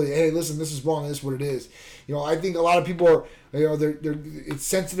verbally, hey, listen, this is wrong, this is what it is. I think a lot of people are, it's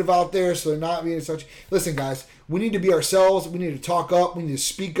sensitive out there, so they're not being such. Listen, guys, we need to be ourselves. We need to talk up. We need to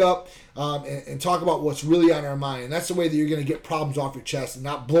speak up and talk about what's really on our mind. And that's the way that you're going to get problems off your chest and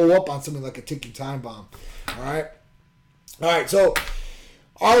not blow up on something like a ticking time bomb, all right? All right, so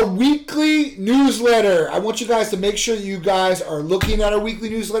our weekly newsletter. I want you guys to make sure that you guys are looking at our weekly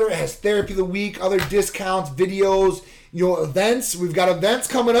newsletter. It has therapy of the week, other discounts, videos, events. We've got events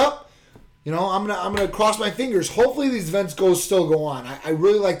coming up. I'm gonna cross my fingers. Hopefully these events still go on. I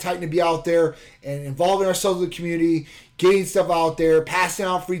really like Titan to be out there and involving ourselves with the community, getting stuff out there, passing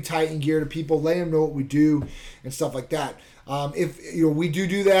out free Titan gear to people, letting them know what we do and stuff like that. If we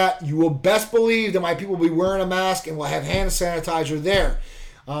do that, you will best believe that my people will be wearing a mask and we'll have hand sanitizer there.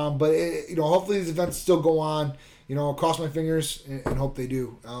 But hopefully these events still go on. Cross my fingers and hope they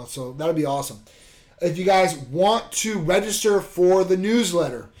do. So that'll be awesome. If you guys want to register for the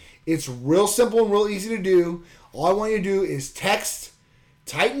newsletter, it's real simple and real easy to do. All I want you to do is text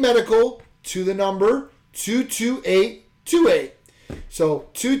Titan Medical to the number 22828. So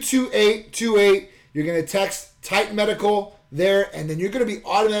 22828, you're going to text Titan Medical there, and then you're going to be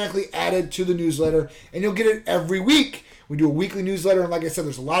automatically added to the newsletter, and you'll get it every week. We do a weekly newsletter, and like I said,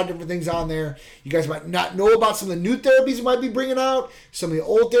 there's a lot of different things on there. You guys might not know about some of the new therapies we might be bringing out, some of the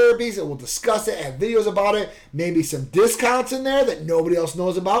old therapies, and we'll discuss it, have videos about it, maybe some discounts in there that nobody else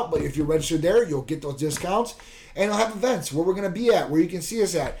knows about, but if you're registered there, you'll get those discounts. And I'll have events where we're going to be at, where you can see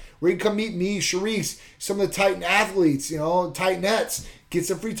us at, where you can come meet me, Sharice, some of the Titan athletes, Titanettes, get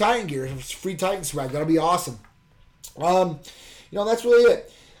some free Titan gear, some free Titan swag. That'll be awesome. That's really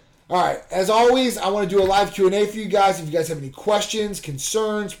it. All right, as always, I want to do a live Q&A for you guys. If you guys have any questions,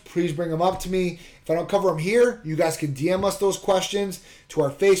 concerns, please bring them up to me. If I don't cover them here, you guys can DM us those questions to our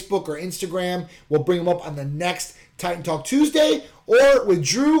Facebook or Instagram. We'll bring them up on the next Titan Talk Tuesday, or with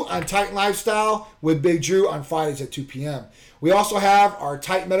Drew on Titan Lifestyle with Big Drew on Fridays at 2 p.m. We also have our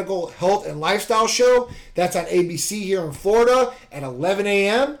Titan Medical Health and Lifestyle Show. That's on ABC here in Florida at 11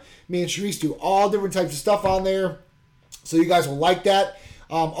 a.m. Me and Sharice do all different types of stuff on there, so you guys will like that.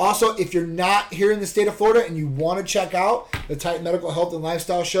 Also, if you're not here in the state of Florida and you want to check out the Titan Medical Health and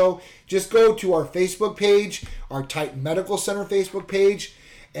Lifestyle Show, just go to our Facebook page, our Titan Medical Center Facebook page,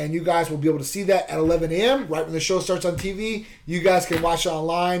 and you guys will be able to see that at 11 a.m. right when the show starts on TV. You guys can watch it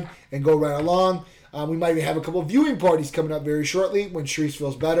online and go right along. We might even have a couple of viewing parties coming up very shortly when Sharice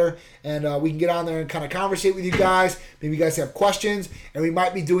feels better, and we can get on there and kind of conversate with you guys. Maybe you guys have questions, and we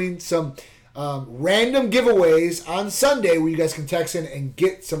might be doing some random giveaways on Sunday where you guys can text in and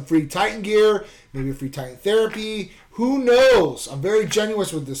get some free Titan gear, maybe a free Titan therapy. Who knows? I'm very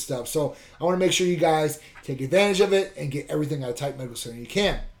generous with this stuff, so I want to make sure you guys take advantage of it and get everything out of Titan Medical Center you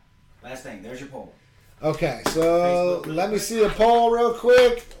can. Last thing, there's your poll. Okay, so let me see the poll real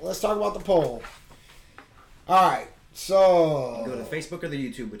quick. Let's talk about the poll. All right, so Go to Facebook or the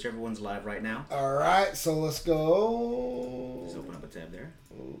YouTube, whichever one's live right now. all right, so let's go. Just open up a tab there.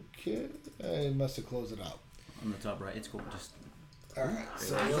 Okay, I must have closed it out. On the top right, it's cool. Just All right,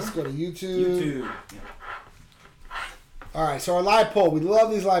 so let's go to YouTube. YouTube. Yeah. All right, so our live poll. We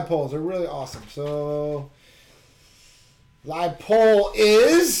love these live polls. They're really awesome. So, live poll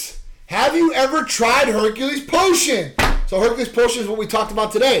is, have you ever tried Hercules Potion? So Hercules Potion is what we talked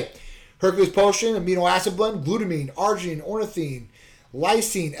about today. Hercules Potion, amino acid blend, glutamine, arginine, ornithine,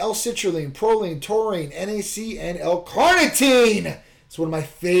 lysine, L-citrulline, proline, taurine, NAC, and L-carnitine. It's one of my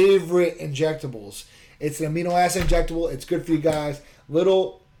favorite injectables. It's an amino acid injectable. It's good for you guys.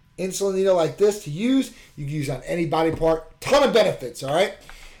 Little insulin needle like this to use. You can use on any body part. Ton of benefits, all right?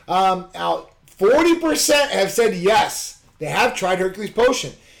 Now, 40% have said yes. They have tried Hercules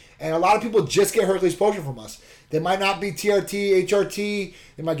Potion. And a lot of people just get Hercules Potion from us. They might not be TRT, HRT.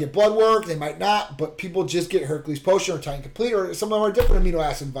 They might get blood work. They might not. But people just get Hercules Potion or Titan Complete, or some of them are different amino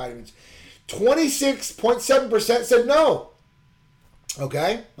acid vitamins. 26.7% said no.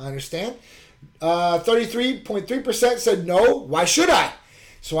 Okay, I understand. 33.3% said no. Why should I?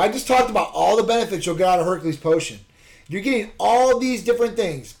 So I just talked about all the benefits you'll get out of Hercules Potion. You're getting all these different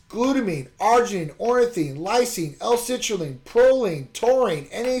things. Glutamine, arginine, ornithine, lysine, L-citrulline, proline, taurine,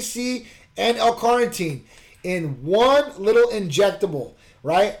 NAC, and L-carnitine in one little injectable,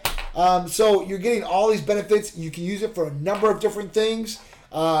 right? So you're getting all these benefits. You can use it for a number of different things.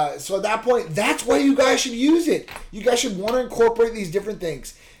 So at that point, that's why you guys should use it. You guys should want to incorporate these different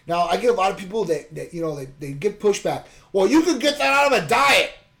things. Now, I get a lot of people that they get pushback. Well, you can get that out of a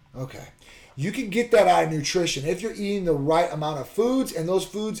diet. Okay. You can get that out of nutrition if you're eating the right amount of foods, and those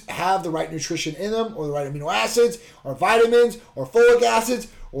foods have the right nutrition in them, or the right amino acids, or vitamins, or folic acids,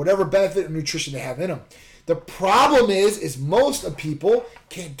 or whatever benefit of nutrition they have in them. The problem is most of people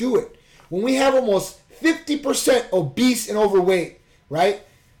can't do it. When we have almost 50% obese and overweight, right?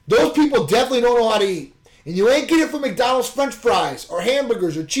 Those people definitely don't know how to eat. And you ain't getting it from McDonald's French fries or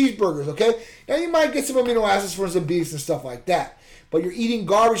hamburgers or cheeseburgers, okay? Now you might get some amino acids from some beef and stuff like that. But you're eating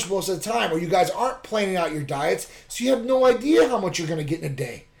garbage most of the time, or you guys aren't planning out your diets, so you have no idea how much you're going to get in a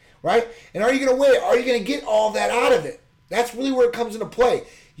day, right? And are you going to weigh it? Are you going to get all that out of it? That's really where it comes into play.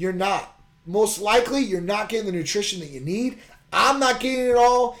 You're not. Most likely, you're not getting the nutrition that you need. I'm not getting it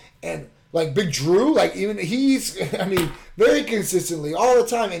all, and like Big Drew, like even he's, very consistently all the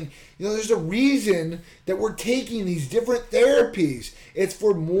time. And there's a reason that we're taking these different therapies. It's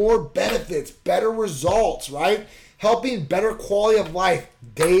for more benefits, better results, right? Helping better quality of life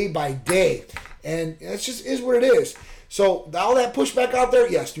day by day. And it just is what it is. So all that pushback out there,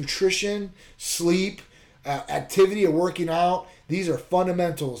 yes, nutrition, sleep, activity of working out, these are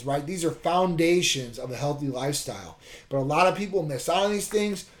fundamentals, right? These are foundations of a healthy lifestyle. But a lot of people miss out on these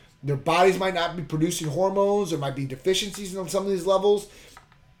things. Their bodies might not be producing hormones. There might be deficiencies on some of these levels.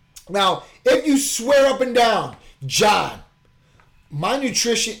 Now, if you swear up and down, John, my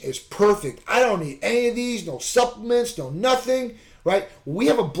nutrition is perfect. I don't need any of these, no supplements, no nothing, right? We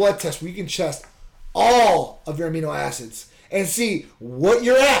have a blood test where you can test all of your amino acids and see what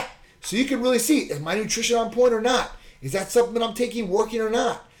you're at. So you can really see, is my nutrition on point or not? Is that supplement I'm taking working or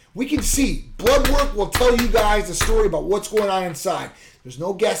not? We can see. Blood work will tell you guys the story about what's going on inside. There's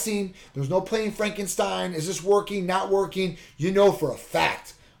no guessing. There's no playing Frankenstein. Is this working, not working? You know for a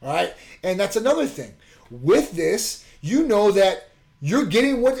fact, all right? And that's another thing. With this, you know that you're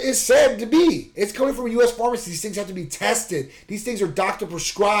getting what is said to be. It's coming from a U.S. pharmacy. These things have to be tested. These things are doctor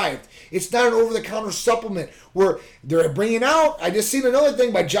prescribed. It's not an over-the-counter supplement where they're bringing out. I just seen another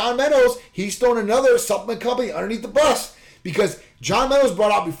thing by John Meadows. He's throwing another supplement company underneath the bus because John Meadows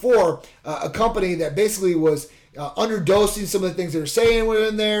brought out before a company that basically was underdosing some of the things they were saying were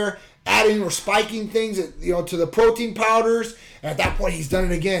in there, adding or spiking things, to the protein powders. And at that point, he's done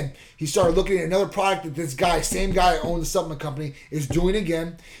it again. He started looking at another product that this guy, same guy that owns the supplement company, is doing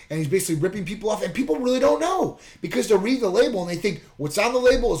again. And he's basically ripping people off. And people really don't know because they read the label and they think what's on the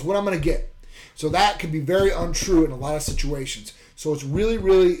label is what I'm going to get. So that could be very untrue in a lot of situations. So it's really,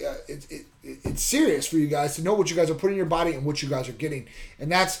 really, it's serious for you guys to know what you guys are putting in your body and what you guys are getting.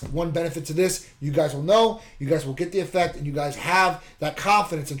 And that's one benefit to this. You guys will know, you guys will get the effect, and you guys have that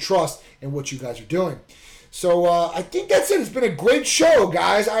confidence and trust in what you guys are doing. So I think that's it. It's been a great show,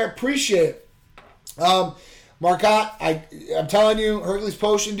 guys. I appreciate it. Marcotte, I'm telling you, Hercules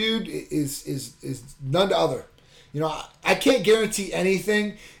Potion, dude, is none to other. I can't guarantee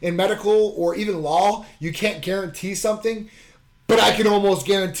anything in medical or even law. You can't guarantee something, but I can almost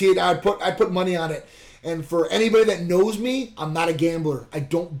guarantee it. I'd put money on it. And for anybody that knows me, I'm not a gambler. I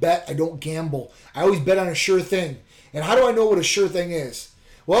don't bet. I don't gamble. I always bet on a sure thing. And how do I know what a sure thing is?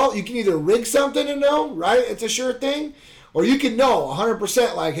 Well, you can either rig something and know, right? It's a sure thing. Or you can know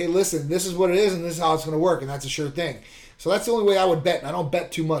 100% like, hey, listen, this is what it is and this is how it's going to work. And that's a sure thing. So that's the only way I would bet. And I don't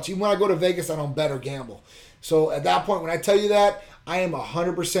bet too much. Even when I go to Vegas, I don't bet or gamble. So at that point, when I tell you that, I am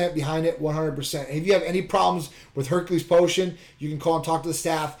 100% behind it, 100%. And if you have any problems with Hercules Potion, you can call and talk to the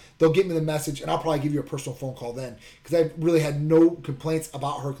staff. They'll get me the message, and I'll probably give you a personal phone call then. Because I really had no complaints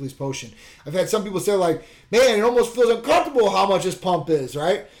about Hercules Potion. I've had some people say, like, man, it almost feels uncomfortable how much this pump is,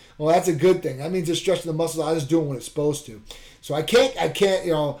 right? Well, that's a good thing. That means it's stretching the muscles. I just doing what it's supposed to. So I can't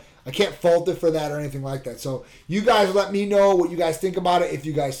fault it for that or anything like that. So you guys let me know what you guys think about it if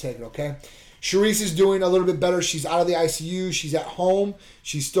you guys take it, okay? Sharice is doing a little bit better. She's out of the ICU. She's at home.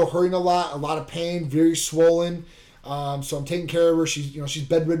 She's still hurting a lot of pain, very swollen. So I'm taking care of her. She's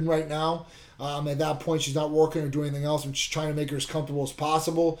bedridden right now. At that point, she's not working or doing anything else. I'm just trying to make her as comfortable as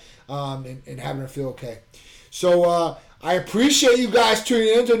possible and having her feel okay. So I appreciate you guys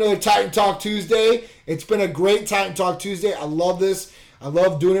tuning in to another Titan Talk Tuesday. It's been a great Titan Talk Tuesday. I love this. I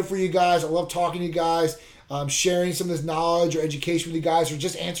love doing it for you guys. I love talking to you guys. Sharing some of this knowledge or education with you guys or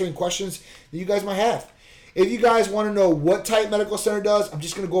just answering questions that you guys might have. If you guys want to know what Titan Medical Center does, I'm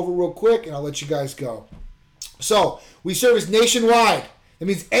just going to go over real quick and I'll let you guys go. So, we service nationwide. That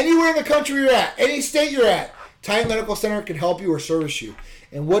means anywhere in the country you're at, any state you're at, Titan Medical Center can help you or service you.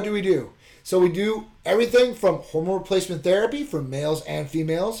 And what do we do? So we do everything from hormone replacement therapy for males and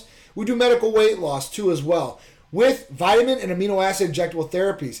females. We do medical weight loss too as well, with vitamin and amino acid injectable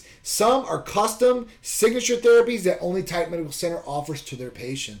therapies. Some are custom signature therapies that only Titan Medical Center offers to their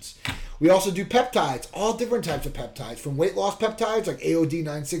patients. We also do peptides, all different types of peptides, from weight loss peptides like AOD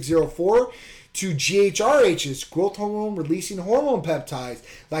 9604 to GHRHs, growth hormone releasing hormone peptides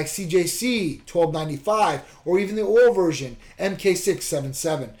like CJC 1295 or even the oil version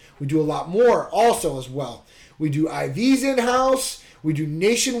MK677. We do a lot more also as well. We do IVs in-house. We do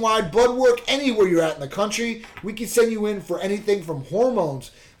nationwide blood work anywhere you're at in the country. We can send you in for anything from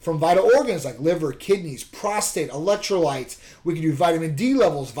hormones, from vital organs like liver, kidneys, prostate, electrolytes. We can do vitamin D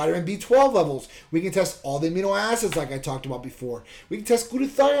levels, vitamin B12 levels. We can test all the amino acids like I talked about before. We can test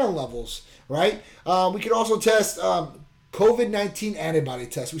glutathione levels, right? We can also test COVID-19 antibody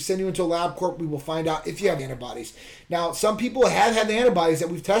tests. We send you into a LabCorp. We will find out if you have antibodies. Now, some people have had the antibodies that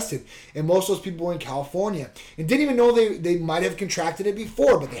we've tested, and most of those people were in California and didn't even know they might have contracted it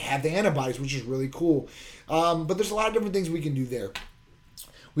before, but they have the antibodies, which is really cool. But there's a lot of different things we can do there.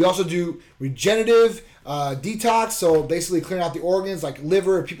 We also do regenerative detox, so basically clearing out the organs like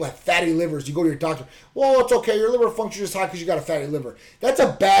liver. If people have fatty livers, you go to your doctor, well, it's okay, your liver functions is high because you got a fatty liver. That's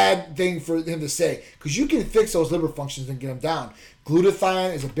a bad thing for him to say because you can fix those liver functions and get them down.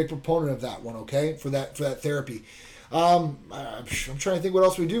 Glutathione is a big proponent of that one, okay, for that therapy. I'm trying to think what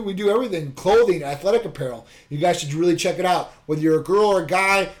else we do. We do everything. Clothing, athletic apparel. You guys should really check it out. Whether you're a girl or a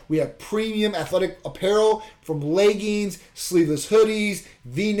guy, we have premium athletic apparel from leggings, sleeveless hoodies,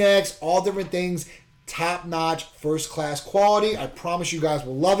 V-necks, all different things. top-notch, first-class quality. I promise you guys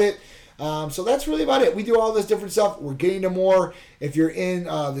will love it. So that's really about it. We do all this different stuff. We're getting to more. If you're in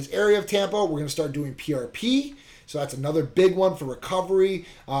this area of Tampa, we're going to start doing PRP. So that's another big one for recovery,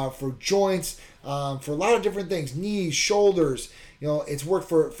 for joints, for a lot of different things, knees, shoulders. You know, it's worked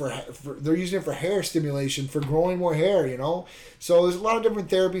for they're using it for hair stimulation, for growing more hair, you know. So there's a lot of different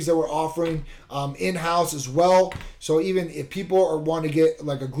therapies that we're offering in-house as well. So even if people are wanting to get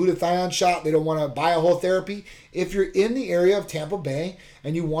like a glutathione shot, they don't want to buy a whole therapy. If you're in the area of Tampa Bay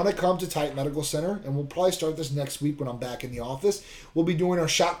and you want to come to Titan Medical Center, and we'll probably start this next week when I'm back in the office, we'll be doing our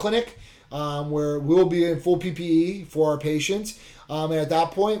shot clinic where we'll be in full PPE for our patients. And at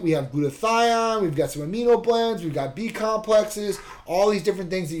that point, we have glutathione, we've got some amino blends, we've got B complexes, all these different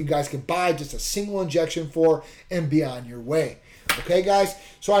things that you guys can buy just a single injection for and be on your way. Okay, guys?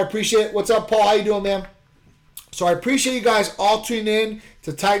 So I appreciate it. What's up, Paul? How you doing, man? So I appreciate you guys all tuning in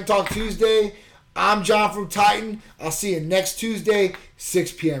to Titan Talk Tuesday. I'm John from Titan. I'll see you next Tuesday,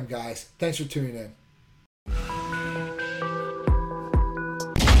 6 p.m., guys. Thanks for tuning in.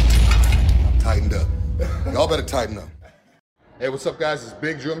 I'm tightened up. Y'all better tighten up. Hey, what's up, guys? It's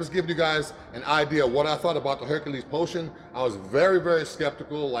Big Drew. I'm just giving you guys an idea of what I thought about the Hercules potion. I was very, very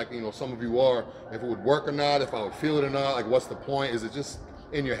skeptical, like, you know, some of you are, if it would work or not, if I would feel it or not, like, what's the point? Is it just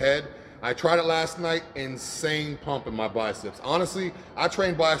in your head? I tried it last night, insane pump in my biceps. Honestly, I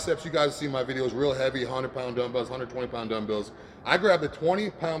train biceps. You guys see my videos, real heavy, 100-pound dumbbells, 120-pound dumbbells. I grabbed the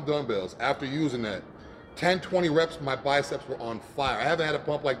 20-pound dumbbells after using that. 10, 20 reps, my biceps were on fire. I haven't had a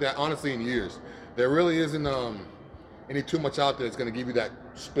pump like that, honestly, in years. There really isn't any too much out there that's gonna give you that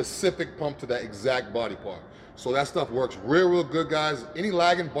specific pump to that exact body part. So that stuff works real good, guys. Any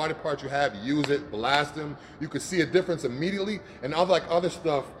lagging body parts you have, use it, blast them. You could see a difference immediately. And unlike other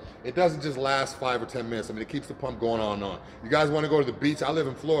stuff, it doesn't just last 5 or 10 minutes. I mean, it keeps the pump going on and on. You guys wanna go to the beach? I live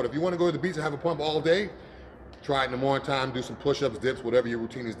in Florida. If you wanna go to the beach and have a pump all day, try it in the morning time, do some push-ups, dips, whatever your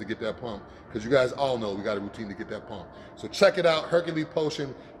routine is to get that pump. Because you guys all know we got a routine to get that pump. So check it out, Hercules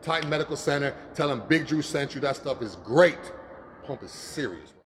Potion, Titan Medical Center. Tell them Big Drew sent you. That stuff is great. Pump is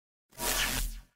serious.